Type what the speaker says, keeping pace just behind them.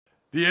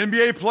The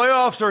NBA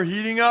playoffs are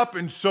heating up,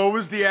 and so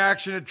is the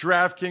action at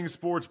DraftKings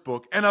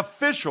Sportsbook, an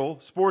official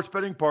sports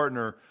betting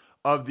partner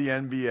of the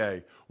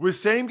NBA. With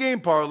same-game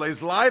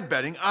parlays, live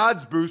betting,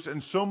 odds boosts,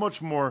 and so much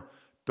more,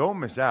 don't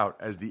miss out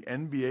as the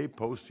NBA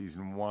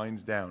postseason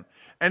winds down.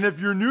 And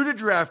if you're new to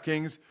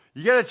DraftKings,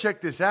 you got to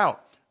check this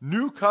out.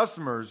 New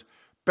customers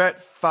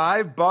bet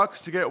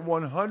 $5 to get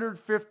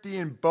 $150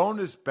 in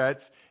bonus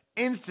bets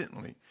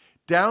instantly.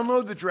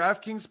 Download the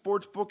DraftKings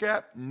Sportsbook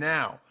app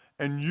now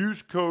and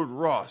use code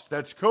ROSS.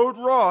 That's code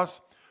ROSS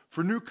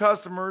for new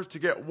customers to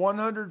get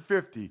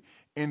 $150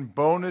 in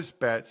bonus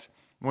bets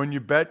when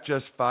you bet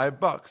just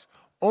 $5.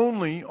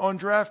 Only on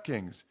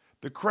DraftKings.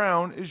 The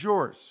crown is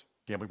yours.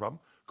 Gambling problem?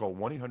 Call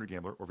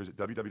 1-800-GAMBLER or visit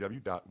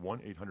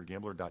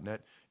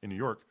www.1800gambler.net. In New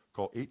York,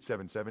 call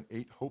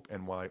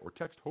 877-8-HOPE-NY or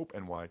text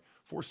HOPE-NY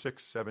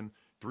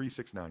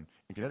 467-369.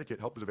 In Connecticut,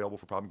 help is available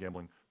for problem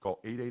gambling. Call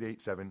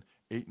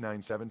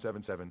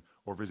 888-7-897-7777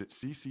 or visit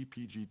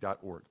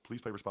ccpg.org. Please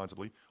play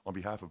responsibly on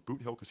behalf of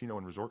Boot Hill Casino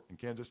and Resort in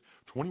Kansas.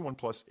 21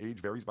 plus, age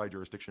varies by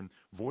jurisdiction.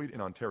 Void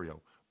in Ontario.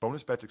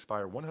 Bonus bets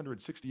expire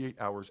 168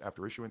 hours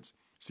after issuance.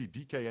 See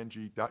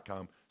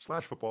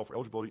dkng.com/football for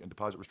eligibility and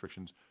deposit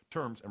restrictions,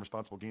 terms, and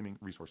responsible gaming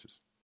resources.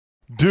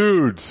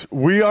 Dudes,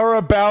 we are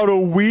about a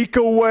week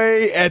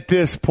away at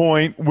this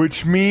point,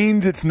 which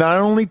means it's not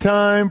only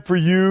time for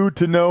you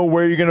to know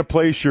where you're going to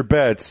place your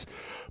bets,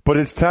 but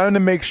it's time to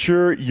make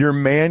sure your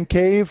man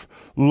cave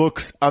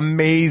looks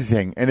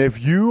amazing. And if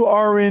you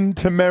are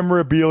into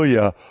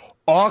memorabilia,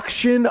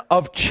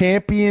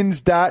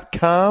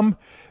 auctionofchampions.com,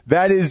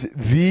 that is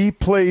the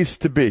place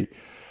to be.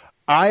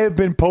 I have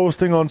been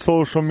posting on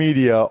social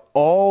media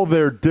all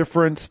their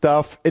different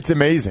stuff. It's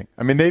amazing.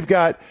 I mean, they've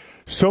got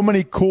so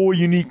many cool,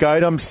 unique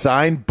items,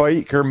 signed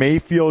Baker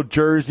Mayfield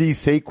jersey,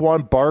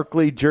 Saquon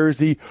Barkley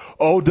jersey,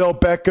 Odell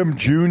Beckham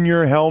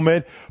Jr.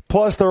 helmet.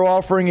 Plus, they're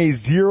offering a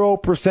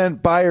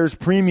 0% buyer's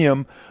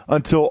premium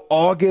until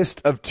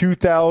August of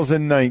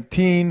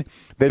 2019.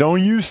 They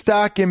don't use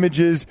stock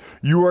images.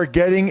 You are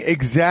getting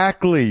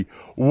exactly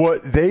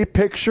what they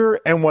picture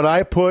and what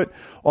I put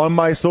on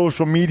my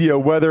social media,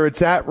 whether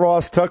it's at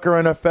Ross Tucker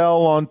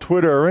NFL on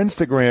Twitter or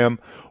Instagram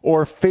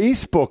or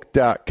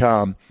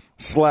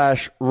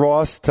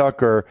Facebook.com/Ross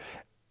Tucker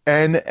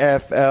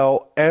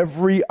NFL.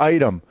 Every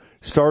item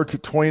starts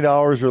at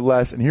 $20 or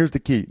less. And here's the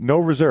key: no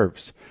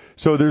reserves.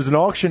 So there's an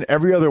auction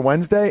every other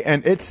Wednesday,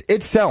 and it's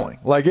selling.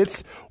 Like,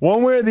 it's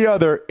one way or the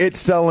other, it's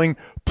selling.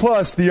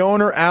 Plus, the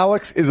owner,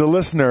 Alex, is a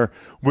listener,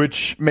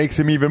 which makes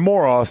him even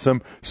more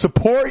awesome.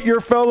 Support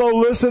your fellow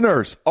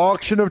listeners.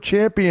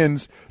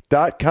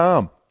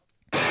 Auctionofchampions.com.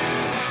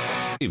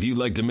 If you'd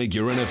like to make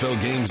your NFL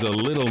games a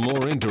little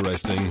more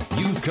interesting,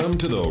 you've come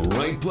to the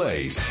right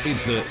place.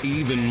 It's the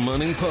Even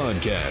Money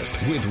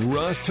Podcast with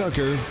Ross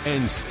Tucker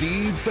and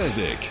Steve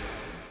Fezzik.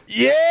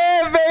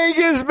 Yeah,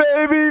 Vegas,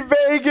 baby,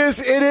 Vegas.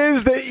 It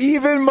is the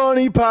Even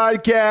Money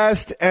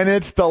Podcast, and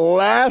it's the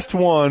last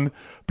one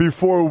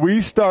before we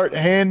start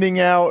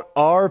handing out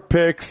our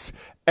picks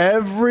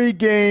every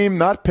game,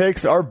 not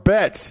picks, our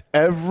bets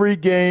every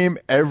game,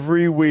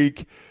 every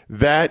week.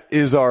 That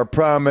is our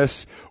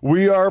promise.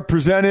 We are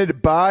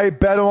presented by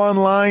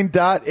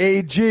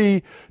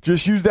betonline.ag.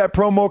 Just use that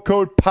promo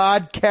code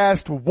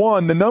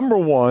podcast1, the number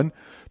 1,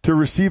 to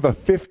receive a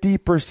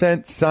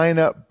 50%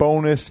 sign-up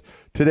bonus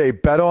today.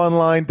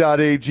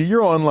 BetOnline.ag,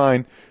 your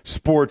online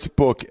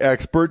sportsbook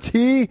experts.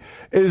 He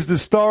is the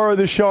star of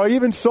the show. I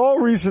even saw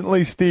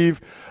recently,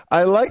 Steve,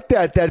 I like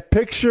that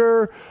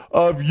picture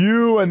of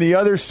you and the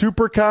other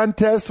Super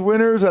Contest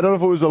winners. I don't know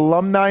if it was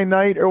alumni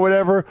night or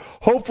whatever.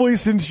 Hopefully,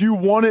 since you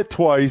won it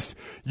twice,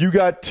 you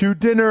got 2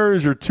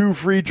 dinners or 2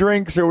 free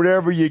drinks or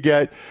whatever you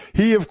get.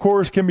 He, of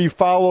course, can be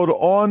followed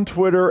on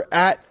Twitter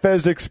at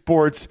Fezzik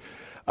Sports.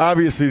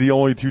 Obviously, the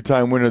only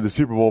 2-time winner of the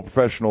Super Bowl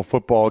professional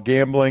football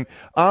gambling.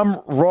 I'm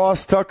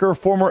Ross Tucker,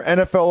 former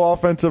NFL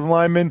offensive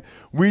lineman.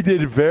 We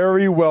did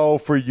very well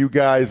for you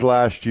guys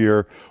last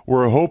year.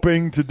 We're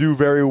hoping to do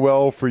very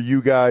well for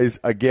you guys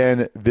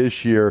again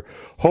this year.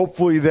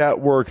 Hopefully that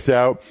works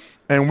out.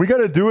 And we got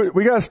to do it.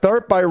 We got to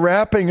start by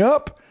wrapping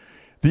up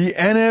the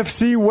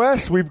NFC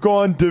West. We've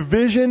gone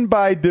division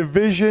by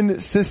division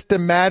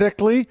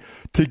systematically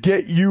to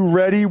get you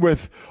ready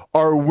with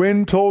our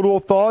win total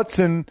thoughts.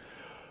 And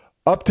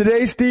up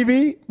today,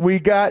 Stevie, we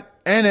got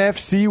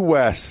NFC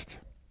West.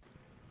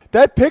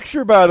 That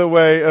picture, by the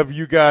way, of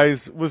you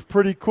guys was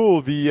pretty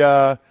cool.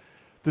 The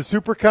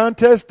Super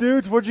Contest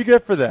dudes, what'd you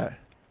get for that?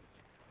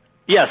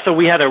 Yeah, so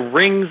we had a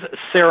rings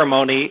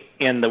ceremony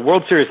in the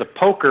World Series of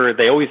Poker.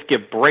 They always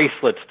give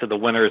bracelets to the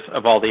winners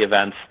of all the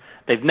events.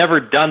 They've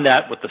never done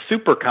that with the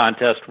Super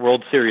Contest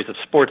World Series of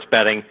Sports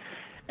Betting.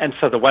 And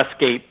so the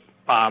Westgate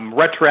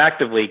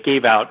retroactively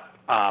gave out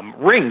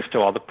rings to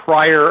all the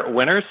prior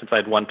winners. Since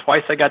I'd won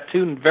twice, I got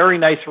 2 very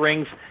nice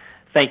rings.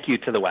 Thank you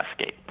to the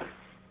Westgate.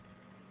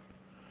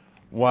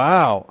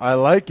 Wow, I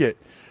like it.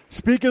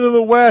 Speaking of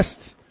the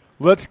West,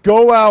 let's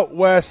go out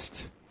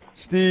west,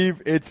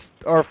 Steve. It's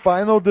our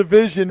final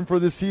division for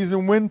the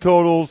season win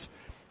totals.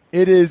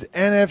 It is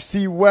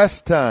NFC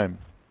West time.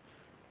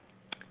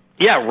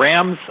 Yeah,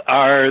 Rams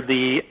are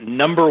the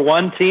number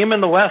 1 team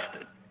in the West,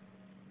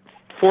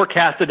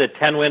 forecasted at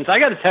 10 wins. I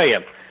got to tell you,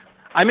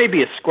 I may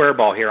be a square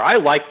ball here. I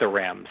like the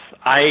Rams.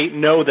 I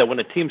know that when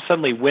a team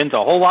suddenly wins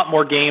a whole lot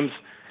more games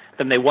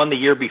than they won the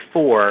year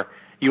before,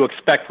 you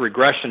expect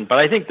regression. But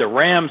I think the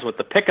Rams, with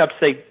the pickups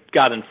they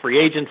got in free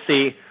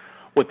agency,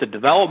 with the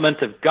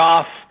development of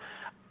Goff,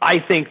 I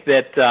think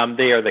that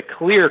they are the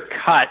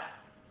clear-cut,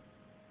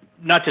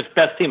 not just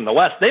best team in the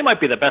West, they might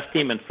be the best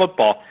team in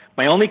football.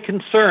 My only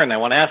concern I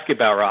want to ask you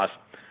about, Ross,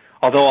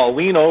 although I'll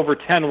lean over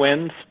 10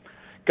 wins,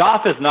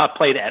 Goff has not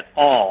played at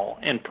all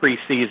in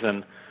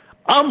preseason.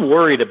 I'm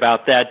worried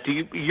about that.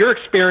 Your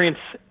experience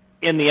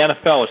in the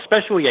NFL,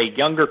 especially a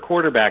younger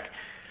quarterback,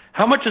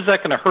 how much is that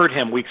going to hurt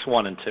him weeks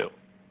 1 and 2?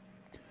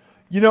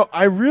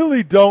 I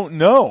really don't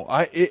know.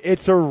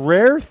 It's a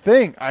rare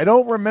thing. I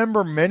don't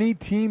remember many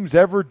teams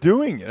ever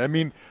doing it. I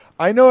mean,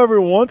 I know every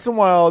once in a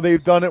while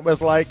they've done it with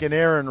like an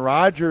Aaron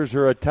Rodgers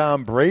or a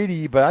Tom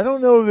Brady, but I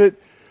don't know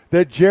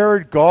that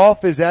Jared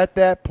Goff is at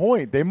that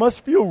point. They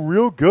must feel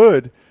real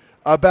good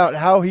about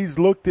how he's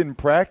looked in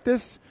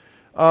practice.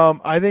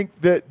 I think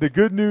that the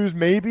good news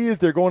maybe is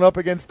they're going up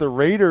against the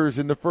Raiders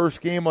in the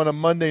first game on a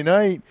Monday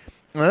night,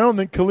 and I don't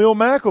think Khalil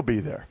Mack will be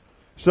there.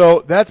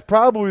 So that's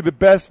probably the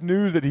best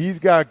news that he's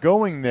got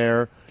going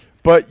there.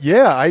 But,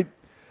 yeah,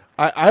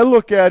 I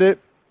look at it,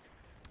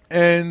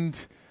 and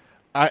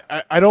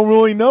I don't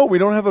really know. We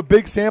don't have a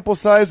big sample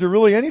size or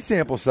really any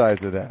sample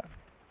size of that.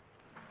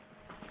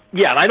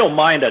 Yeah, and I don't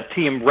mind a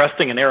team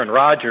resting an Aaron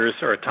Rodgers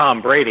or a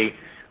Tom Brady,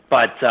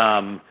 but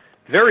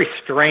very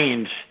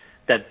strange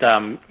that,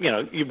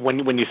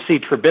 when you see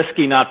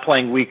Trubisky not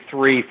playing week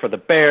 3 for the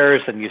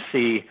Bears and you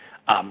see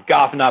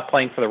Goff not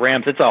playing for the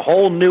Rams, it's a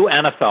whole new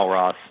NFL,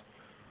 Ross.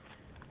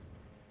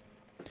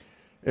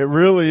 It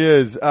really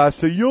is.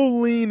 So you'll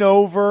lean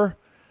over.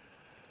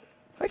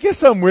 I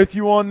guess I'm with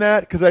you on that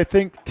because I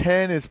think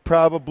 10 is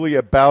probably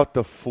about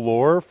the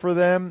floor for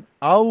them.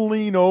 I'll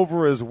lean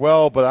over as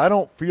well, but I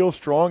don't feel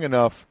strong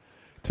enough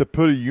to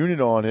put a unit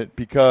on it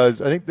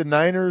because I think the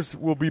Niners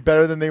will be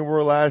better than they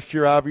were last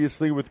year,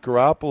 obviously, with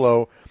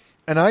Garoppolo.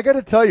 And I got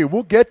to tell you,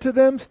 we'll get to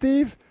them,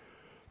 Steve,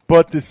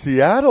 but the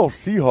Seattle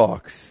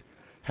Seahawks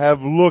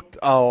have looked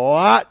a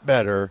lot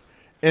better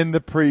in the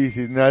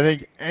preseason than I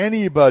think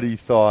anybody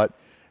thought.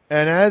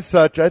 And as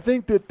such, I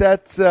think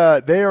that's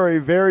they are a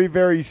very,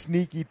 very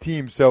sneaky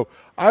team. So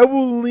I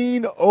will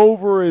lean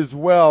over as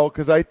well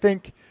because I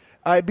think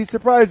I'd be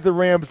surprised the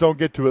Rams don't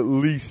get to at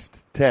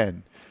least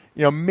 10.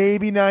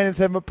 Maybe 9 and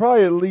 7, but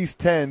probably at least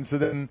 10. So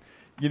then,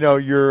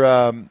 you're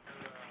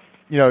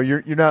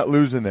not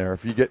losing there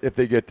if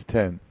they get to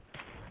 10.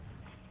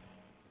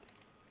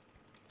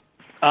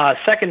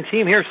 Second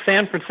team here,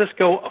 San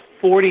Francisco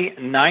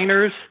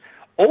 49ers.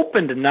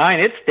 Opened to 9,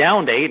 it's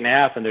down to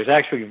 8.5, and there's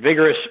actually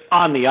vigorous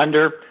on the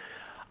under.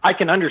 I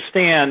can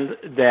understand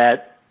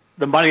that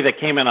the money that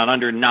came in on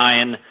under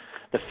 9,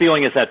 the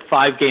feeling is that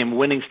 5-game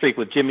winning streak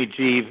with Jimmy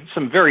G,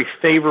 some very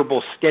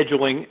favorable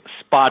scheduling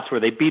spots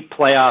where they beat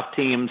playoff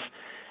teams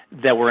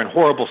that were in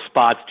horrible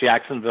spots,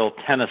 Jacksonville,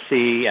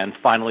 Tennessee, and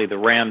finally the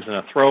Rams in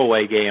a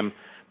throwaway game.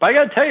 But I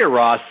got to tell you,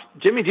 Ross,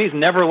 Jimmy G's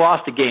never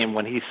lost a game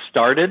when he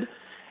started.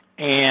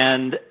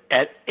 And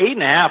at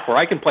 8.5, where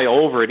I can play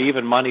over at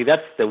even money,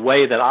 that's the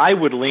way that I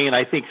would lean.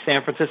 I think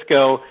San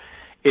Francisco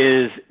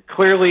is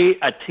clearly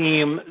a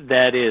team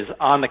that is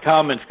on the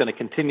come and is going to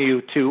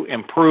continue to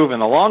improve in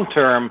the long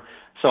term.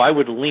 So I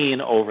would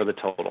lean over the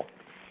total.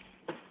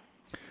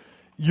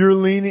 You're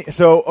leaning.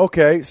 So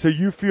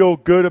you feel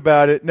good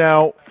about it.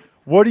 Now,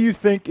 what do you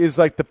think is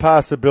like the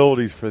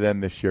possibilities for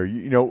them this year?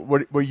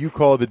 What you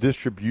call the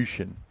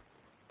distribution.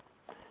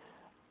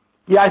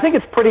 Yeah, I think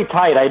it's pretty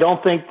tight. I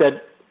don't think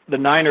that the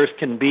Niners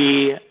can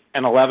be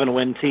an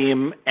 11-win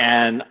team,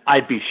 and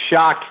I'd be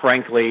shocked,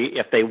 frankly,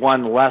 if they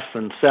won less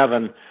than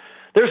 7.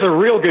 There's a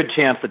real good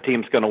chance the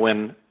team's going to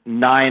win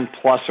 9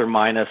 plus or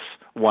minus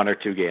 1 or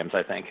 2 games,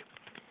 I think.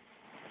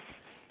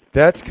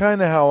 That's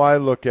kind of how I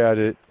look at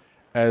it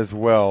as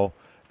well.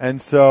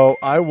 And so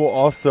I will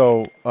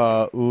also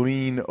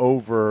lean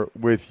over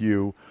with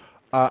you.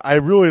 I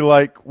really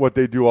like what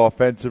they do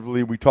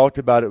offensively. We talked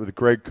about it with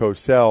Greg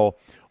Cosell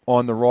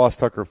on the Ross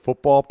Tucker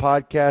Football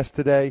Podcast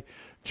today.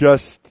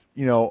 Just,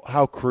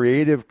 how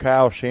creative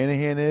Kyle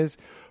Shanahan is.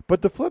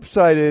 But the flip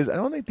side is I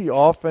don't think the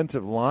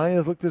offensive line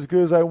has looked as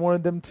good as I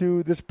wanted them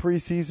to this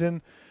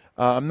preseason.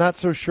 I'm not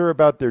so sure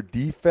about their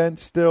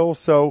defense still.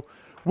 So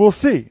we'll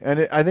see.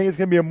 And I think it's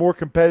going to be a more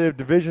competitive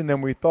division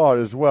than we thought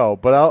as well.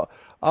 But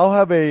I'll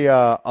have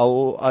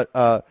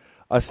a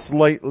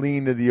slight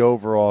lean to the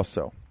over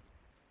also.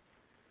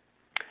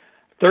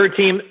 Third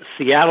team,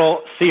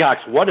 Seattle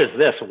Seahawks. What is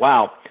this?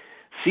 Wow.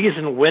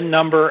 Season win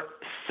number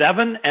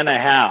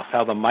 7.5.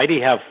 How the mighty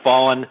have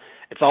fallen.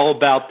 It's all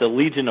about the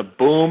Legion of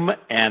Boom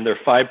and their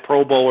 5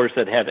 Pro Bowlers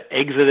that have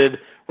exited.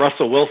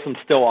 Russell Wilson's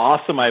still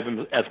awesome. I have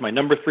him as my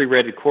number 3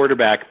 rated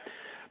quarterback.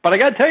 But I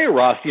got to tell you,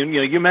 Ross,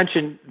 you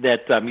mentioned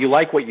that you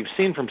like what you've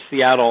seen from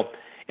Seattle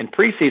in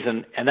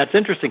preseason, and that's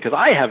interesting because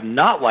I have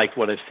not liked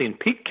what I've seen.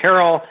 Pete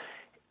Carroll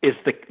is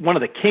one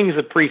of the kings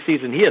of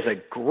preseason. He has a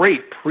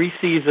great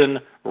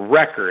preseason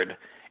record.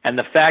 And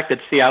the fact that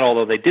Seattle,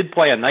 although they did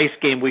play a nice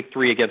game week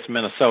 3 against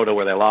Minnesota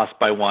where they lost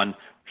by 1,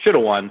 should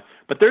have won,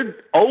 but they're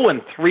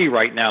 0-3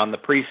 right now in the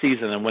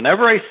preseason. And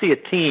whenever I see a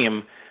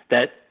team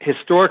that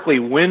historically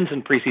wins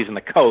in preseason,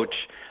 the coach,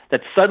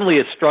 that suddenly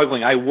is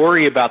struggling, I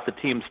worry about the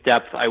team's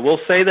depth. I will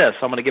say this.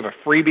 I'm going to give a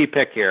freebie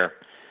pick here.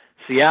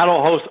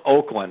 Seattle hosts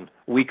Oakland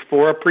week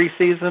 4 of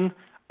preseason.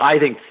 I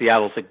think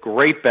Seattle's a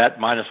great bet,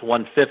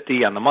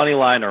 -150 on the money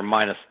line or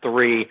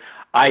 -3.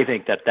 I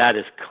think that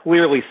is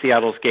clearly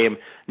Seattle's game.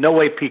 No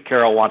way Pete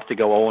Carroll wants to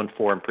go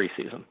 0-4 in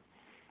preseason.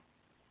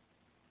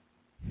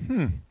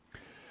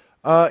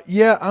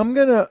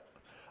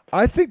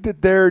 I think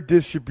that their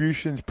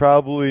distribution's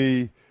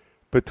probably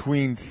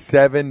between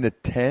 7 to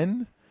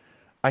 10.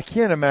 I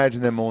can't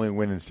imagine them only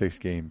winning 6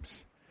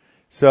 games.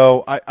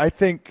 So I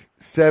think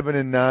 7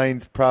 and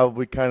 9's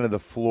probably kind of the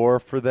floor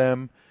for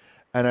them.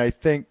 And I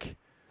think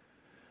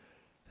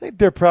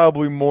they're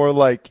probably more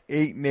like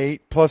 8 and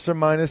 8 plus or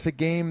minus a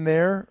game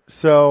there.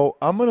 So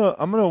I'm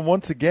gonna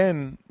once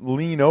again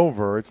lean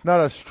over. It's not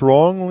a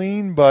strong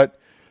lean, but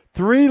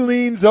 3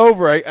 leans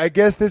over. I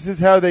guess this is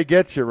how they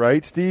get you,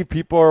 right, Steve?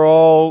 People are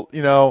all,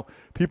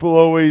 people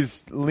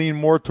always lean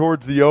more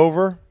towards the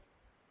over.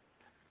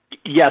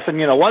 Yes, and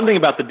one thing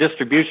about the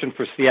distribution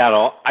for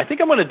Seattle, I think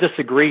I'm going to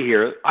disagree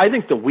here. I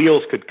think the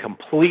wheels could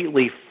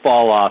completely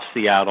fall off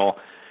Seattle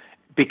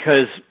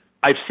because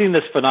I've seen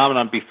this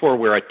phenomenon before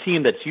where a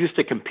team that's used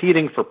to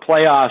competing for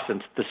playoffs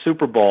and the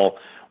Super Bowl,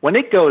 when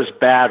it goes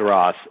bad,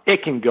 Ross,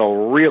 it can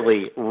go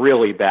really,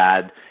 really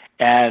bad.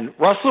 And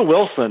Russell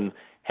Wilson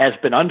has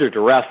been under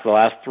duress the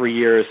last 3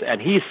 years,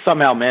 and he's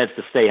somehow managed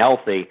to stay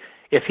healthy.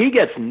 If he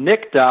gets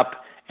nicked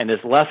up and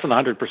is less than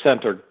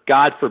 100% or,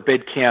 God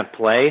forbid, can't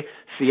play,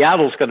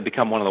 Seattle's going to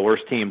become one of the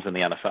worst teams in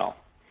the NFL.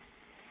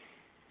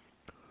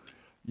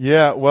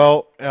 Yeah,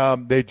 well,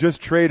 they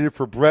just traded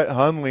for Brett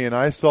Hundley, and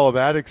I saw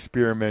that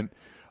experiment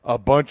a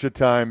bunch of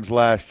times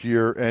last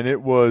year, and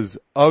it was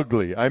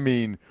ugly. I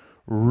mean,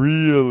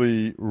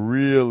 really,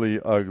 really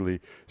ugly.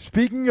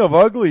 Speaking of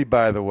ugly,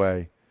 by the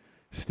way,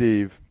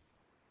 Steve,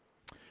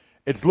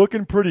 it's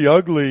looking pretty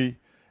ugly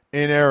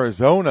in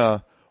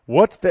Arizona.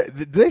 Do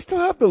they still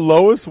have the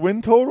lowest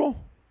win total?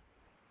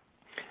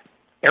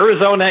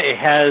 Arizona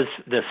has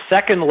the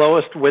second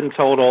lowest win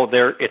total.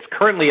 It's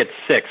currently at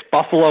 6.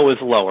 Buffalo is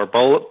lower.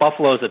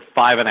 Buffalo's at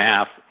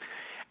 5.5.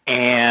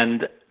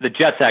 And the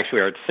Jets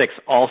actually are at 6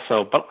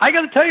 also. But I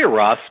got to tell you,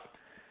 Ross,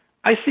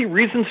 I see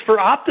reasons for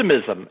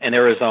optimism in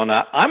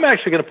Arizona. I'm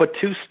actually going to put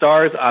 2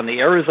 stars on the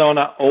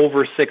Arizona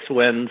over 6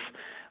 wins.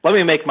 Let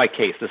me make my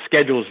case. The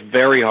schedule is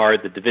very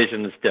hard. The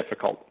division is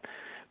difficult.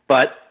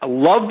 But I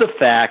love the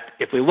fact,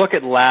 if we look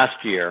at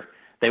last year,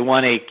 they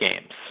won 8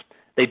 games.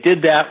 They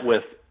did that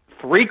with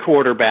 3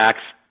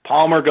 quarterbacks.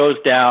 Palmer goes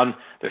down.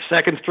 Their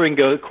second string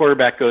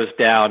quarterback goes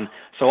down.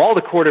 So all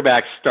the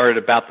quarterbacks started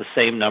about the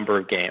same number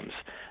of games.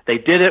 They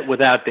did it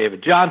without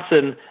David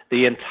Johnson.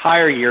 The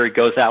entire year he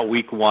goes out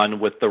week 1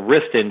 with the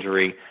wrist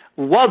injury.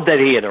 Love that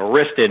he had a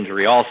wrist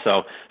injury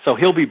also. So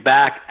he'll be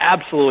back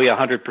absolutely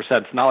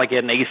 100%. It's not like he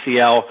had an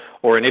ACL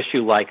or an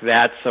issue like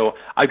that. So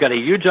I've got a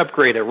huge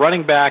upgrade at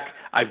running back.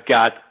 I've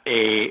got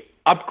a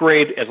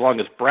upgrade as long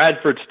as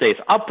Bradford stays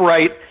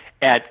upright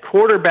at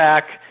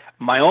quarterback.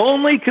 My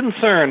only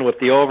concern with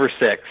the over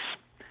 6,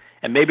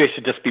 and maybe I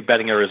should just be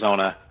betting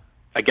Arizona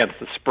against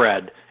the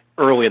spread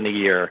early in the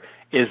year,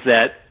 is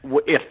that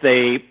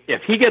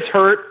if he gets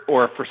hurt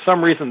or if for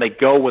some reason they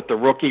go with the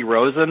rookie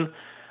Rosen,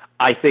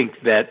 I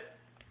think that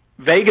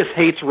Vegas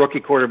hates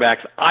rookie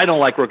quarterbacks. I don't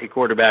like rookie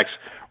quarterbacks.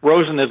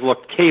 Rosen has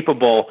looked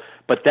capable,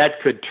 but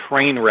that could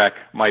train wreck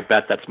my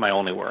bet. That's my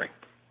only worry.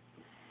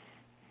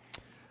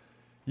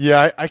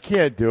 Yeah, I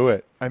can't do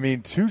it. I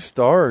mean, 2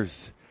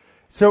 stars.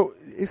 So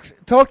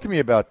talk to me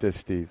about this,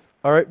 Steve.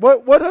 All right,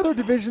 what other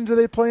divisions are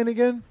they playing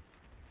again?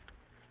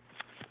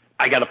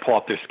 I got to pull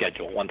up their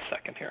schedule. 1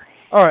 second here.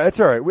 All right, that's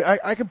all right.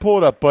 I can pull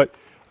it up, but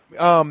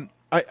I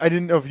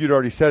didn't know if you'd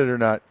already said it or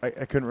not. I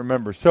couldn't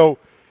remember. So,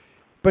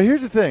 but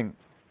here's the thing: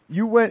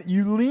 you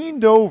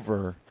leaned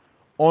over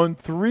on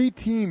 3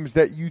 teams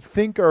that you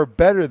think are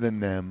better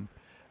than them,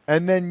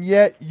 and then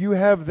yet you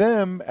have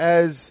them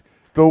as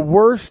the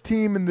worst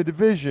team in the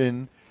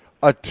division.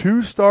 A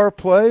 2-star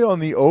play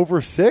on the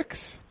over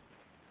 6?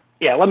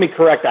 Yeah, let me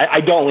correct. I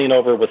don't lean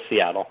over with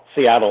Seattle.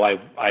 Seattle,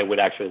 I would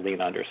actually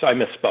lean under. So I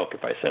misspoke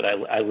if I said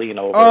I lean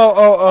over.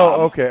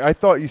 Okay. I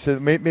thought you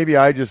said maybe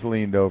I just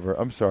leaned over.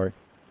 I'm sorry.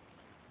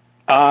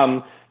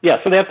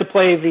 Yeah, so they have to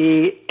play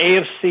the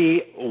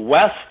AFC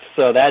West,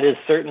 so that is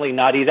certainly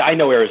not easy. I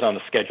know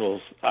Arizona's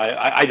schedules.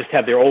 I just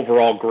have their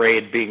overall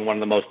grade being one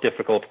of the most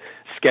difficult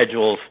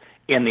schedules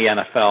in the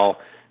NFL.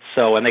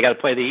 So, and they got to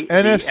play the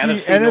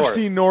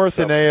NFC North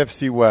and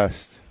AFC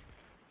West.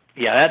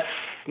 Yeah, that's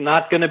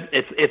not gonna.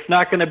 It's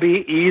not gonna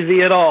be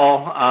easy at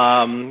all.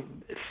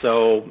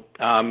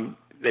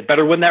 They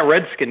better win that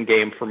Redskin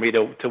game for me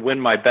to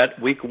win my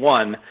bet week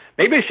 1.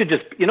 Maybe I should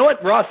just. You know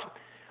what, Ross?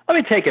 Let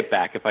me take it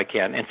back if I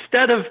can.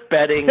 Instead of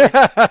betting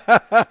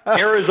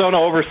Arizona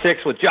over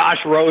 6 with Josh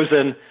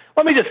Rosen,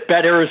 Let me just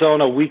bet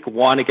Arizona week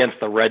 1 against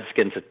the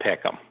Redskins at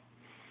Pick'em.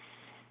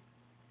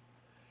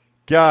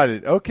 Got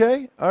it.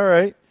 Okay. All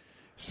right.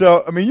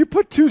 So, I mean, you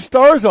put 2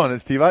 stars on it,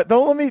 Steve.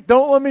 Don't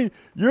let me,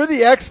 you're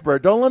the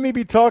expert. Don't let me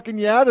be talking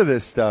you out of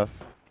this stuff.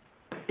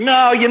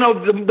 No,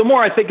 the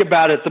more I think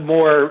about it, the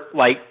more,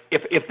 like,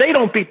 if they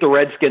don't beat the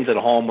Redskins at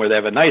home where they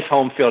have a nice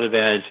home field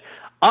advantage,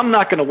 I'm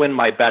not going to win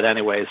my bet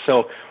anyway.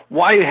 So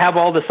why have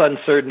all this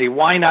uncertainty?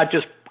 Why not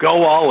just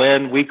go all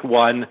in week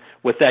 1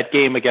 with that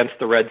game against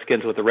the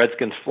Redskins, with the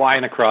Redskins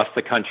flying across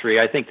the country?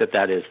 I think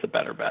that is the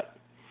better bet.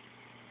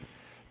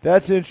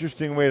 That's an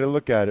interesting way to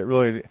look at it,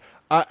 really.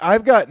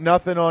 I've got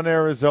nothing on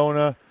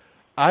Arizona.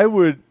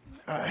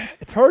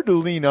 It's hard to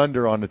lean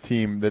under on a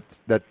team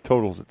that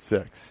totals at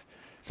 6.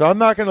 So I'm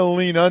not going to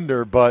lean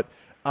under, but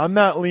I'm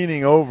not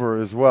leaning over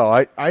as well.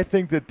 I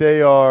think that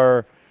they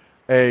are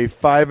a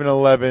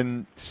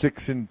 5-11,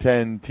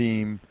 6-10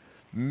 team,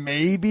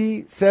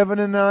 maybe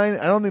 7-9.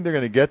 I don't think they're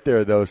going to get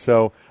there, though.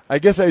 So I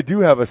guess I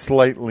do have a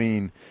slight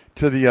lean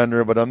to the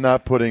under, but I'm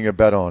not putting a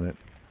bet on it.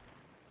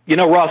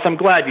 Ross, I'm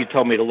glad you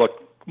told me to look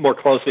more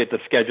closely at the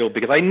schedule,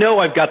 because I know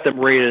I've got them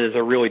rated as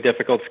a really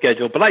difficult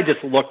schedule, but I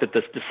just looked at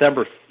this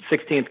December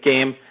 16th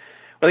game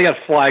where they got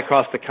to fly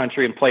across the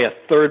country and play a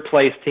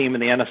third-place team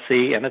in the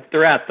NFC, and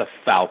they're at the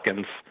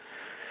Falcons.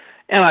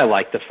 And I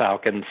like the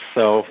Falcons,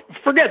 so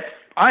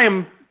I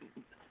am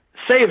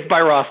saved by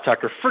Ross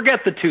Tucker.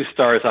 Forget the 2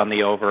 stars on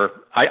the over.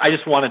 I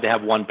just wanted to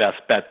have one best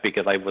bet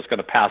because I was going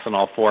to pass on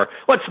all 4.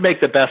 Let's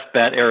make the best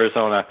bet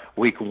Arizona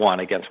week 1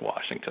 against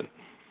Washington.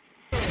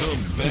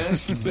 The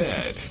best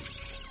bet.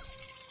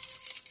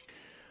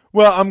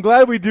 Well, I'm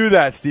glad we do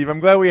that, Steve. I'm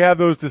glad we have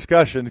those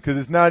discussions because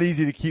it's not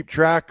easy to keep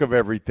track of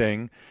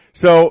everything.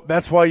 So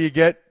that's why you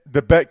get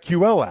the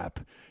BetQL app.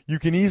 You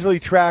can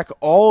easily track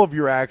all of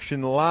your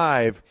action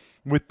live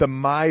with the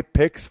My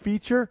Picks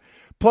feature.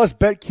 Plus,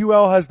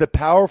 BetQL has the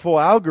powerful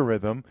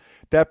algorithm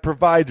that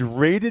provides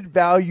rated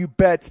value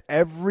bets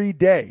every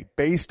day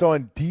based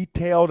on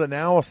detailed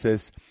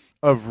analysis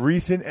of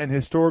recent and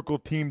historical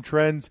team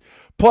trends.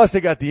 Plus,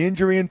 they got the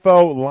injury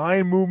info,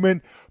 line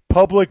movement,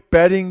 public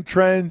betting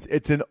trends.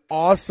 It's an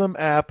awesome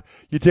app.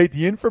 You take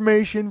the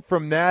information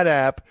from that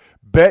app,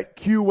 betql.co,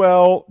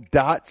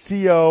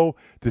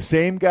 the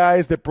same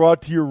guys that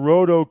brought to you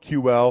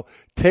RotoQL,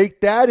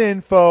 take that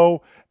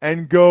info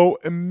and go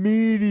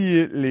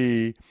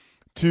immediately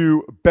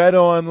to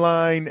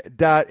betonline.ag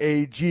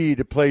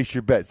to place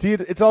your bet. See,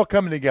 it's all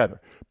coming together.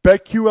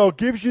 BetQL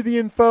gives you the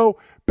info.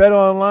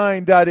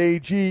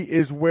 BetOnline.ag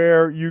is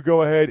where you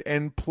go ahead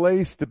and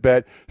place the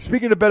bet.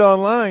 Speaking of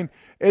BetOnline,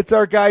 it's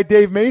our guy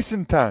Dave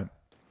Mason time.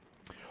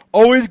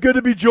 Always good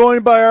to be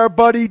joined by our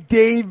buddy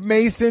Dave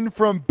Mason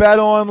from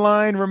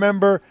BetOnline.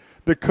 Remember,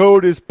 the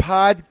code is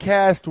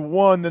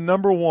podcast1, the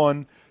number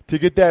 1, to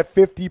get that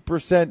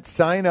 50%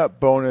 sign-up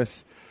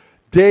bonus.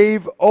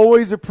 Dave,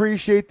 always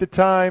appreciate the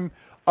time.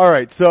 All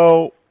right,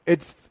 so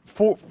it's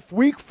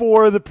week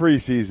 4 of the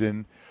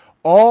preseason.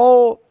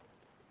 All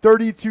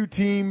 32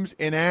 teams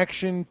in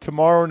action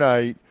tomorrow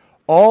night,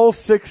 all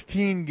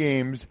 16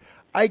 games.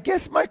 I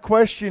guess my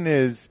question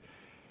is,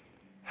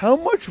 how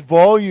much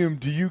volume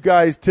do you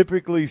guys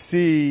typically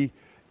see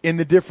in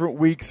the different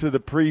weeks of the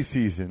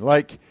preseason?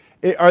 Like,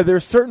 are there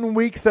certain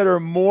weeks that are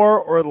more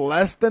or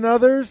less than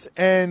others?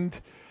 And,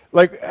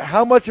 like,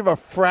 how much of a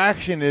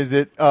fraction is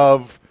it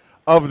of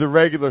the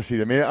regular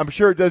season? I mean, I'm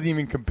sure it doesn't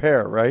even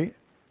compare, right?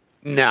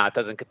 No, it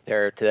doesn't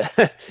compare to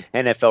the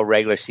NFL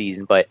regular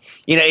season. But,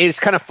 it's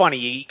kind of funny.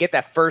 You get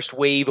that first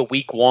wave of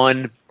week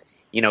 1,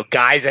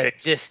 guys that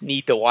just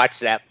need to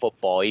watch that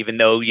football, even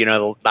though,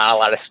 not a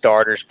lot of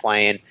starters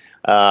playing.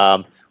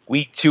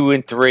 Week 2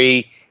 and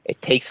 3,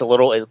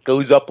 it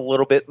goes up a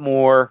little bit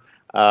more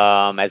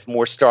as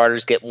more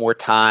starters get more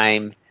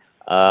time.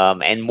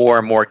 And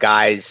more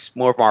guys,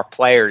 more of our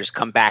players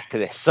come back to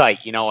the site.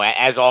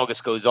 As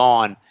August goes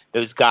on,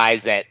 those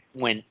guys that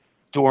went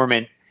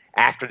dormant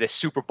after the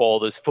Super Bowl,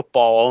 those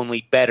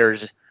football-only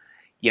bettors,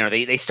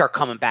 they start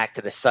coming back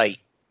to the site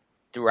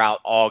throughout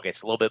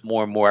August, a little bit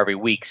more and more every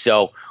week.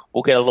 So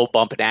we'll get a little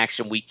bump in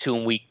action week 2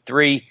 and week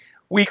 3.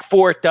 Week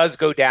 4, it does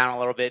go down a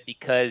little bit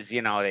because,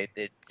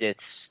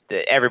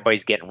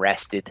 everybody's getting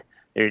rested.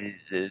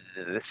 The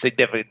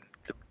significant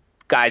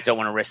guys don't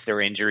want to risk their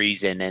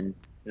injuries, and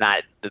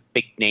not the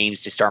big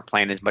names just aren't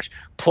playing as much.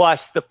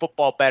 Plus, the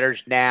football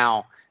bettors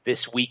now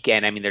this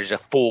weekend, I mean, there's a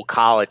full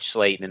college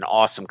slate and an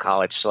awesome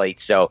college slate.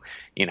 So,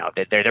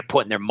 they're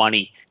putting their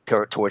money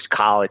towards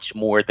college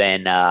more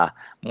than the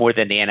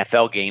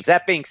NFL games.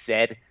 That being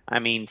said, I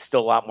mean,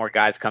 still a lot more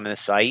guys come to the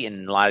site,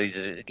 and a lot of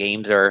these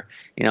games are,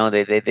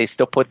 they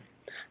still put.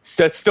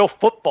 So it's still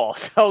football,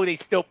 so they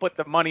still put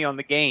the money on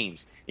the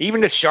games. Even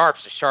the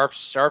sharps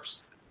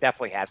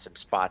definitely have some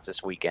spots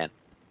this weekend.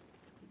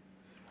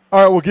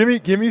 All right, well, give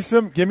me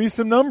some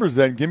numbers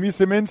then. Give me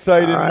some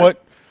insight in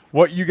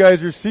what you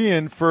guys are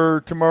seeing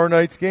for tomorrow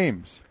night's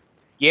games.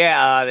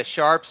 Yeah, the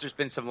sharps. There's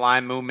been some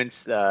line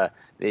movements. The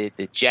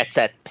Jets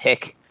at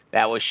pick,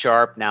 that was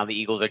sharp. Now the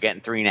Eagles are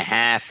getting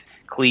 3.5.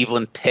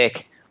 Cleveland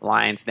pick.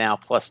 Lions now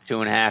plus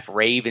 2.5.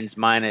 Ravens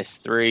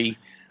 -3.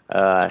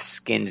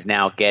 Skins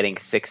now getting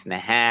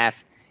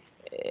 6.5,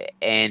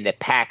 and the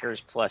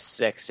Packers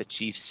 +6. The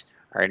Chiefs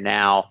are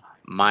now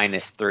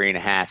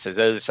 -3.5. So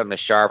those are some of the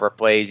sharper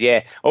plays.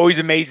 Yeah, always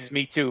amazes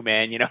me too,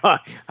 man.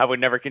 I would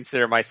never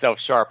consider myself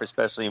sharp,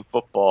 especially in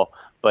football.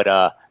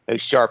 But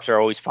those sharps are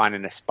always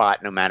finding a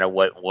spot, no matter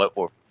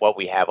what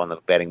we have on the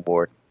betting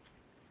board.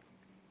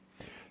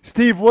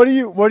 Steve, what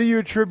do you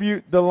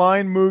attribute the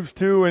line moves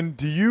to, and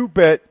do you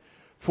bet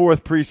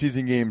fourth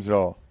preseason games at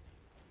all?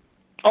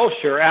 Oh,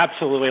 sure,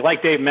 absolutely.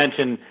 Like Dave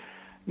mentioned,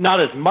 not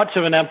as much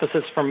of an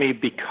emphasis for me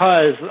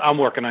because I'm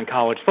working on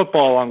college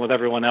football along with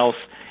everyone else,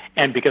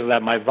 and because of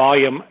that, my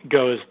volume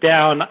goes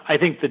down. I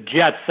think the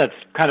Jets, that's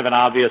kind of an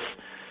obvious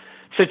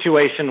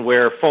situation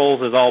where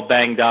Foles is all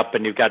banged up,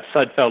 and you've got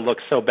Sudfeld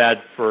looks so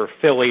bad for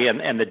Philly,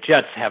 and the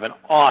Jets have an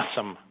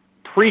awesome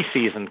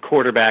preseason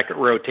quarterback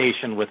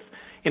rotation with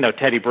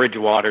Teddy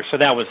Bridgewater. So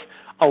that was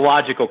a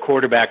logical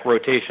quarterback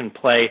rotation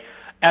play.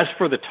 As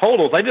for the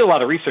totals, I did a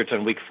lot of research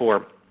on Week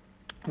 4.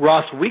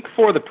 Ross, Week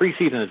 4 of the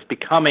preseason is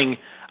becoming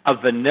a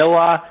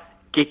vanilla,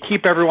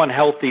 keep everyone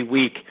healthy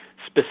week.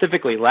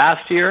 Specifically,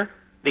 last year,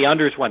 the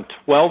unders went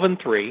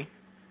 12-3.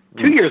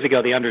 2 years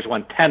ago, the unders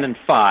went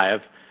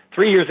 10-5.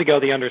 3 years ago,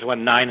 the unders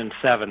went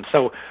 9-7.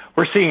 So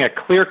we're seeing a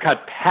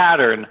clear-cut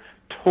pattern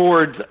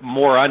towards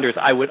more unders.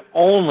 I would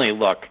only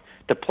look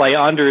to play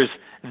unders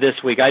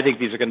this week. I think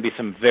these are going to be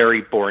some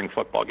very boring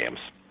football games.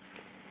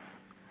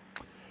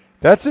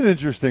 That's an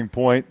interesting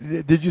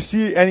point. Did you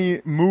see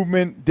any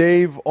movement,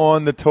 Dave,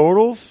 on the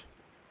totals?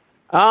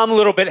 A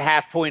little bit,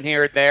 half point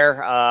here or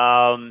there.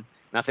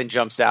 Nothing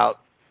jumps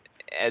out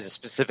as a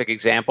specific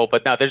example,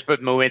 but no, there's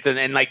been movement,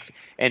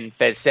 and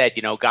Fez said,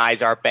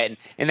 guys are betting,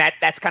 and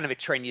that's kind of a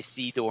trend you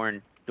see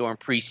during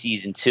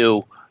preseason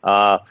too.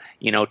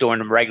 During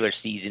the regular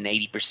season,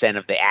 80%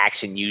 of the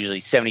action, usually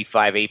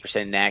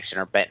 75-80% in action,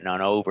 are betting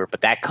on over,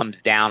 but that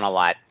comes down a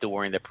lot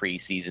during the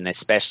preseason,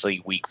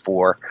 especially Week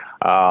 4.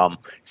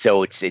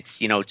 So it's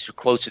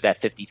closer to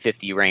that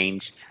 50-50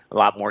 range. A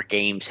lot more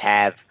games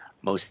have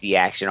most of the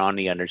action on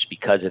the unders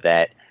because of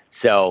that.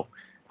 So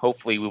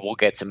hopefully we will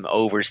get some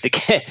overs to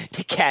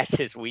catch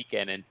this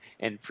weekend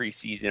and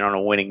preseason on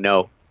a winning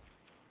note.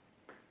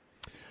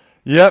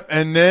 Yep,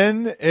 and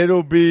then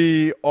it'll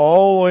be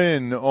all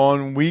in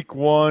on Week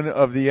 1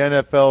 of the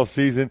NFL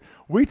season.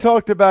 We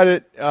talked about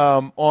it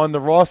on the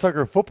Ross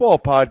Tucker Football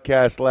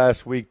Podcast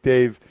last week,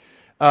 Dave.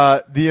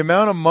 The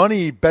amount of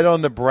money bet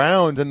on the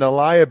Browns and the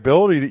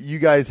liability that you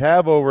guys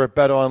have over at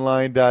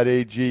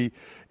betonline.ag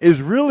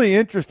is really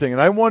interesting,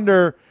 and I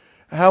wonder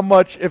how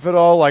much, if at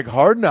all, like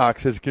Hard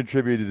Knocks has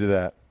contributed to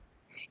that.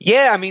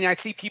 Yeah, I mean, I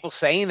see people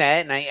saying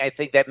that, and I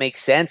think that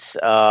makes sense.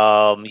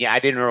 I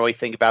didn't really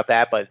think about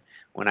that, but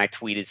when I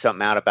tweeted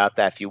something out about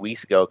that a few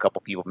weeks ago, a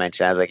couple people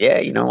mentioned it. I was like, yeah,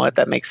 you know what?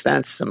 That makes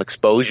sense. Some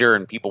exposure,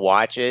 and people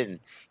watch it, and,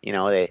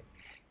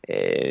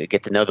 they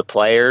get to know the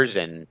players,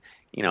 and,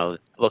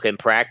 look in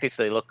practice,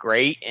 they look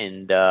great.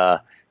 And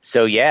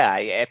so, yeah,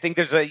 I think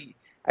there's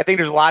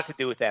a lot to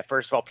do with that.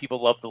 First of all,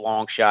 people love the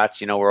long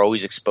shots. We're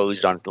always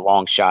exposed on the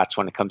long shots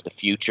when it comes to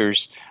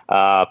futures.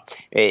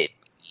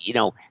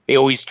 They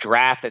always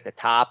draft at the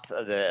top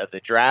of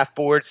the draft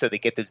board, so they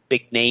get those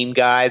big name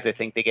guys. I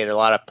think they get a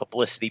lot of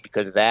publicity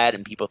because of that,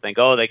 and people think,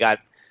 oh, they got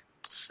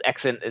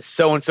excellent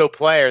so-and-so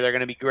player. They're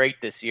going to be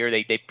great this year.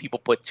 People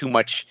put too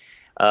much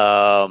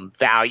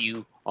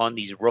value on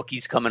these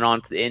rookies coming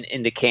on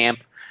into camp.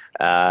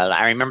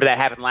 I remember that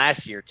happened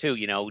last year too.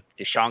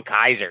 DeShone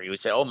Kizer, he would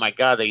say, oh my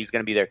God, he's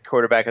going to be their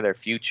quarterback of their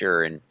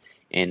future, and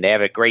they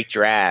have a great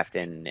draft,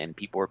 and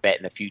people were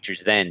betting the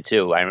futures then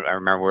too. I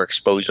remember we were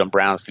exposed on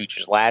Browns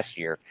futures last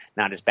year,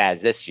 not as bad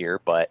as this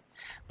year, but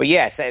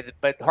yes,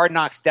 but Hard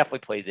Knocks definitely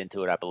plays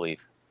into it, I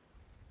believe.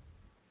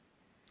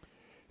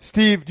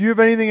 Steve, do you have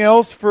anything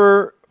else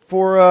for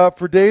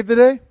Dave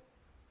today?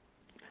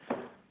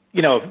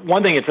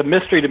 One thing, it's a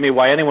mystery to me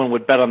why anyone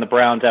would bet on the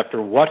Browns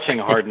after watching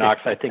Hard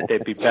Knocks. I think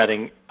they'd be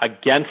betting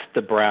against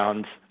the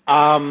Browns.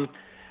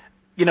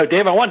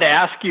 Dave, I wanted to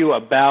ask you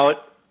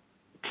about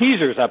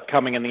teasers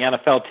upcoming in the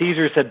NFL.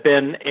 Teasers have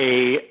been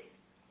a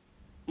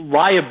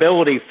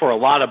liability for a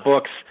lot of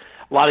books,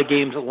 a lot of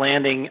games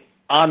landing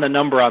on the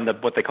number on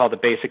what they call the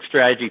basic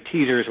strategy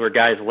teasers, where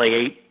guys lay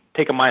 8,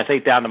 take a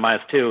 -8 down to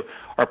 -2,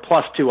 or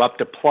 +2 up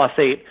to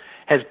 +8.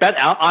 Has Bet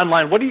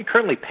Online, what do you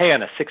currently pay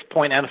on a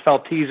 6-point NFL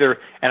teaser,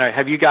 and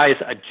have you guys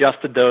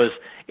adjusted those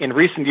in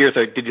recent years,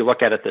 or did you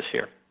look at it this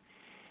year?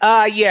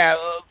 Yeah,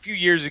 a few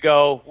years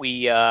ago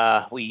we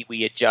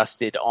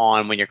adjusted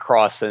on when you're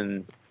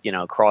crossing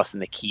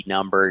the key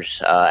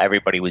numbers.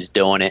 Everybody was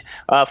doing it.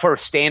 For a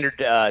standard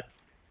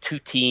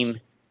 2-team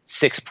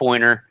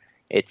 6-pointer,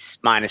 it's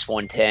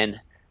 -110.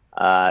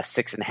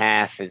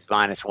 6.5 is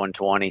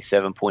 -120.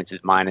 7 points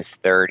is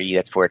 -30.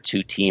 That's for a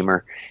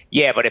 2-teamer.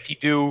 Yeah, but if you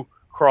do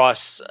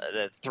cross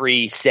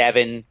 3,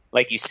 7,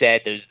 like you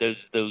said,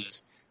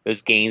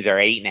 those gains are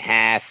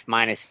 8.5,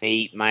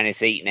 -8,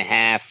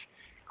 -8.5.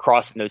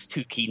 Crossing those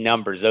 2 key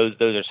numbers,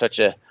 those are such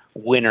a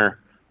winner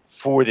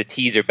for the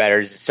teaser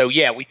bettors. So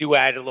yeah, we do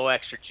add a little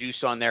extra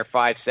juice on there,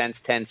 5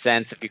 cents, 10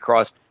 cents if you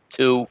cross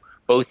 2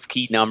 both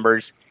key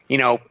numbers.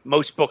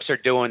 Most books are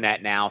doing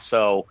that now,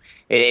 so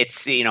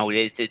it's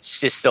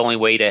just the only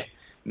way to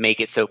make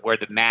it so where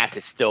the math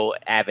is still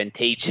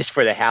advantageous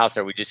for the house,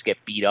 or we just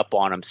get beat up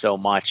on them so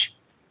much.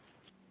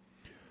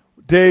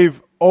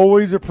 Dave,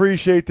 always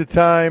appreciate the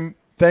time.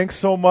 Thanks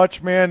so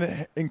much,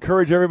 man.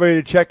 Encourage everybody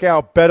to check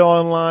out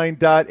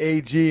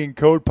betonline.ag and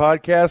code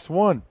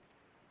podcast1.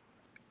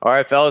 All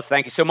right, fellas.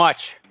 Thank you so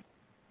much.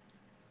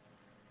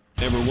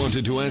 Ever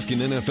wanted to ask an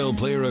NFL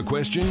player a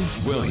question?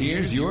 Well,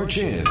 here's your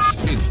chance.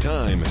 It's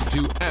time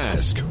to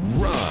Ask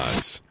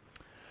Ross.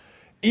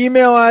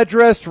 Email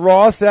address,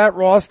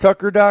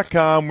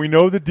 ross@rosstucker.com. We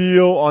know the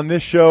deal on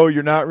this show.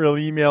 You're not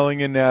really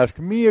emailing in to ask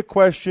me a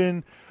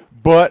question,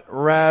 but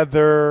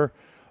rather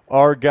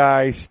our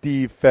guy,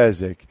 Steve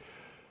Fezzik.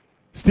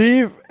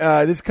 Steve,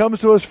 this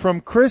comes to us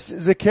from Chris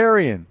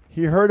Zakarian.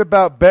 He heard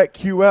about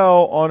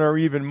BetQL on our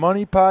Even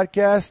Money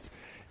podcast.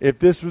 If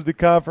this was the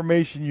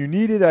confirmation you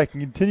needed, I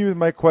can continue with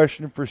my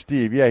question for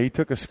Steve. Yeah, he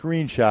took a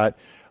screenshot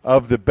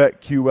of the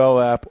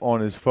BetQL app on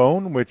his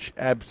phone, which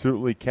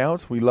absolutely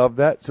counts. We love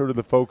that. So do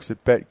the folks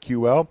at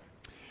BetQL.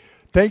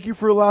 Thank you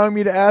for allowing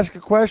me to ask a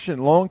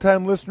question.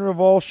 Longtime listener of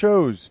all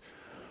shows.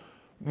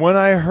 When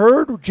I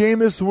heard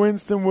Jameis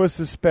Winston was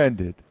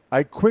suspended,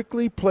 I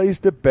quickly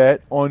placed a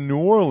bet on New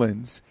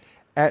Orleans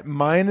at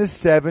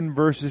 -7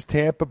 versus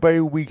Tampa Bay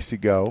weeks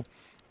ago,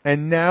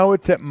 and now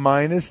it's at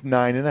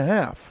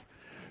 -9.5.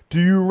 Do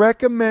you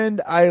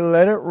recommend I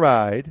let it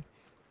ride,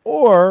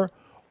 or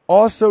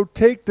also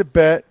take the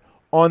bet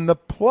on the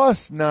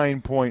plus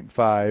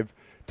 9.5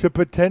 to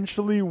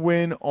potentially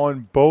win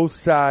on both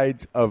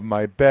sides of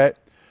my bet?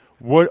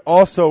 What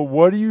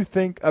do you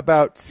think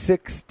about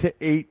 6 to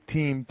 8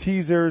 team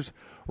teasers?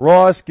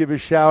 Ross, give a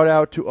shout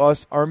out to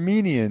us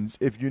Armenians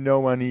if you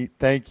know any.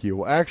 Thank you.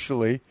 Well,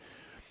 actually,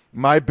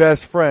 my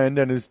best friend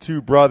and his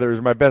two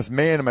brothers, my best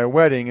man at my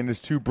wedding and his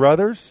two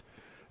brothers,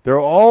 they're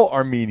all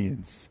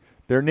Armenians.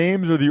 Their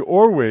names are the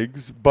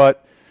Orwigs,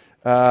 but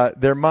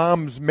their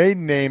mom's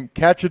maiden name,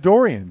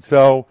 Kachadorian.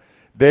 So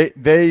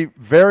they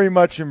very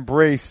much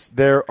embrace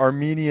their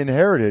Armenian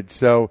heritage.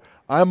 So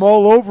I'm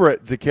all over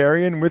it,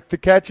 Zakarian, with the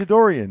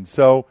Kachadorian.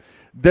 So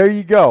there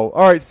you go.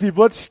 All right, Steve,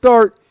 let's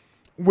start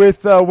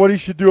with what he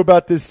should do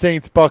about this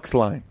Saints-Bucks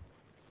line.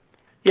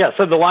 Yeah,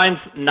 so the line's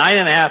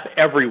 9.5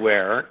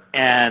 everywhere,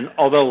 and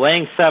although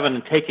laying 7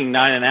 and taking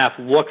 9.5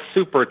 looks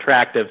super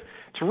attractive,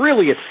 it's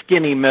really a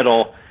skinny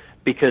middle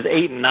because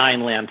 8 and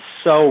 9 land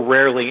so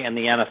rarely in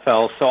the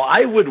NFL. So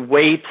I would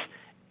wait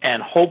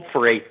and hope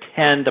for a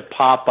 10 to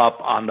pop up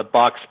on the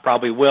Bucks.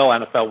 Probably will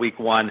NFL Week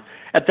 1.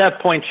 At that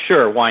point,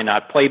 sure, why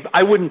not?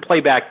 I wouldn't play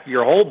back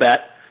your whole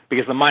bet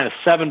because the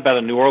 -7 bet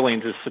on New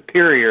Orleans is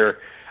superior.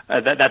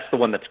 That's the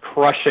one that's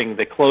crushing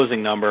the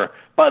closing number.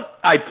 But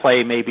I'd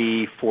play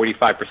maybe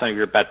 45% of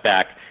your bet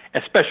back,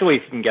 especially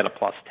if you can get a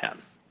 +10.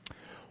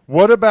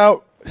 What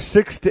about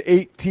 6 to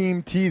 8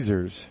 team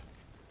teasers?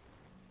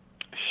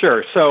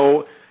 Sure.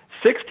 So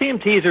 6-team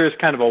teaser is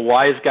kind of a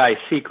wise guy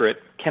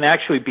secret, can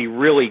actually be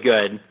really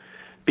good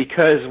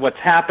because what's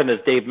happened, as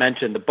Dave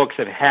mentioned, the books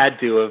have had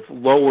to have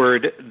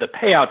lowered the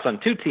payouts on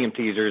 2-team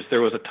teasers. There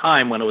was a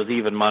time when it was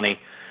even money.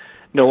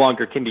 No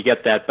longer can you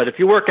get that. But if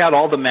you work out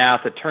all the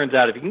math, it turns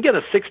out if you can get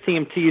a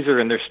 6-team teaser,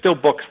 and there's still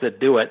books that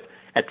do it,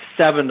 at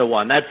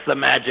 7-1, that's the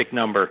magic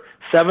number.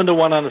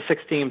 7-1 on a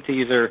 6-team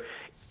teaser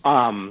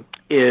or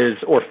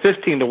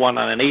 15-1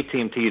 on an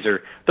 8-team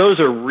teaser. Those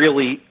are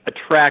really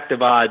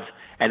attractive odds,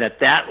 and at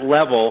that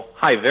level,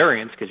 high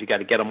variance because you got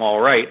to get them all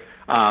right.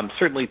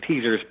 Certainly,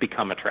 teasers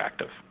become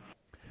attractive.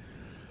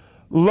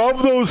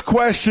 Love those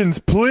questions.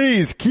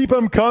 Please keep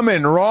them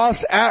coming.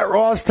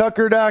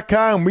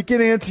 Ross@rosstucker.com. We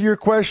can answer your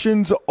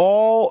questions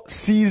all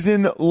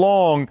season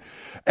long.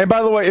 And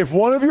by the way, if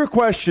one of your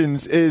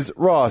questions is,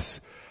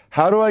 Ross,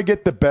 how do I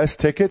get the best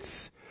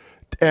tickets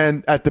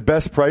and at the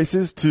best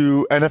prices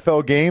to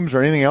NFL games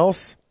or anything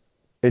else?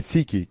 It's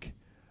SeatGeek.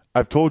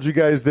 I've told you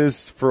guys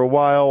this for a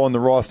while on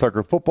the Ross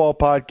Tucker Football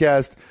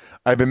Podcast.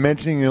 I've been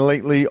mentioning it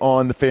lately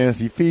on the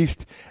Fantasy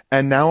Feast,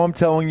 and now I'm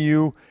telling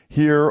you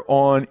here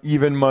on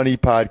Even Money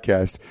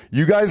Podcast.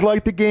 You guys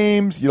like the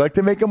games. You like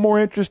to make them more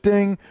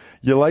interesting.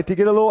 You like to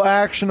get a little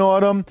action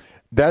on them.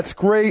 That's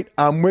great.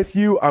 I'm with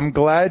you. I'm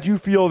glad you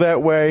feel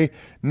that way.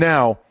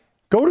 Now,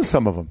 go to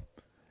some of them.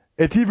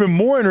 It's even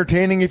more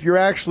entertaining if you're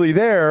actually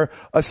there,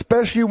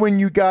 especially when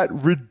you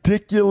got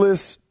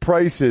ridiculous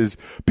prices.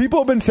 People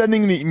have been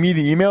sending me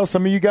the email,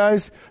 some of you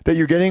guys, that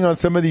you're getting on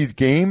some of these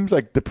games,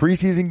 like the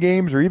preseason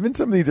games or even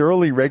some of these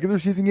early regular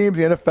season games,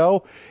 the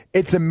NFL.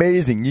 It's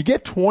amazing. You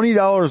get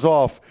 $20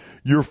 off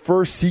your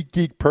first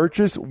SeatGeek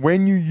purchase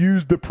when you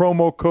use the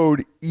promo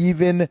code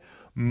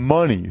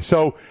EVENMONEY.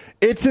 So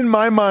it's in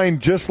my mind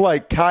just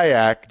like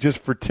Kayak, just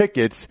for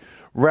tickets,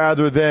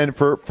 rather than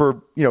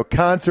for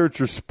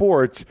concerts or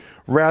sports,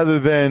 rather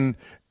than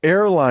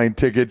airline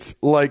tickets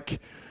like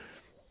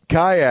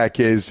Kayak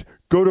is.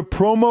 Go to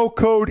promo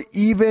code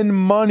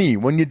EVENMONEY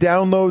when you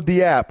download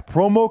the app.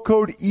 Promo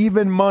code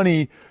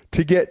EVENMONEY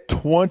to get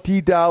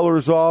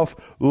 $20 off.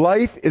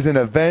 Life is an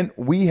event.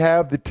 We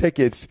have the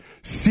tickets.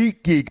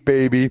 SeatGeek,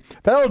 baby.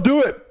 That'll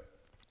do it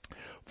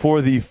for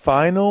the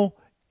final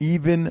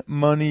Even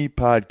Money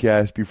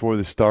podcast before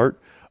the start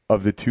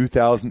of the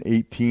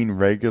 2018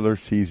 regular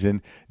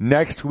season.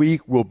 Next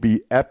week will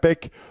be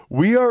epic.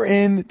 We are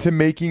into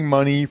making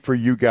money for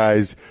you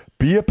guys.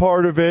 Be a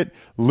part of it.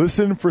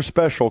 Listen for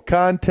special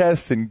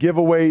contests and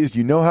giveaways.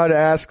 You know how to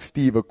ask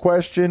Steve a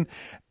question,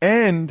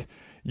 and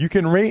you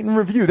can rate and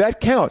review. That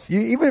counts.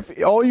 Even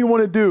if all you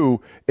want to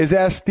do is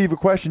ask Steve a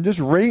question, just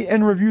rate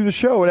and review the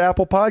show at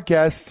Apple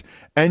Podcasts,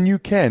 and you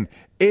can.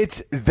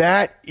 It's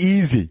that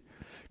easy.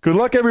 Good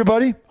luck,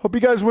 everybody. Hope you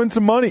guys win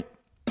some money.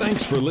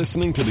 Thanks for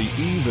listening to the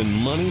Even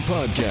Money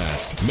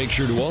Podcast. Make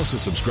sure to also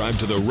subscribe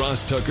to the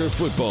Ross Tucker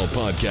Football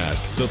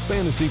Podcast, the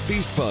Fantasy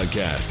Feast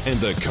Podcast, and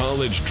the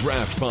College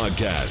Draft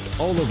Podcast.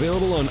 All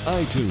available on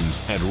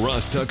iTunes at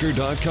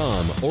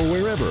rosstucker.com or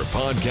wherever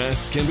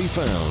podcasts can be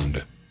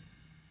found.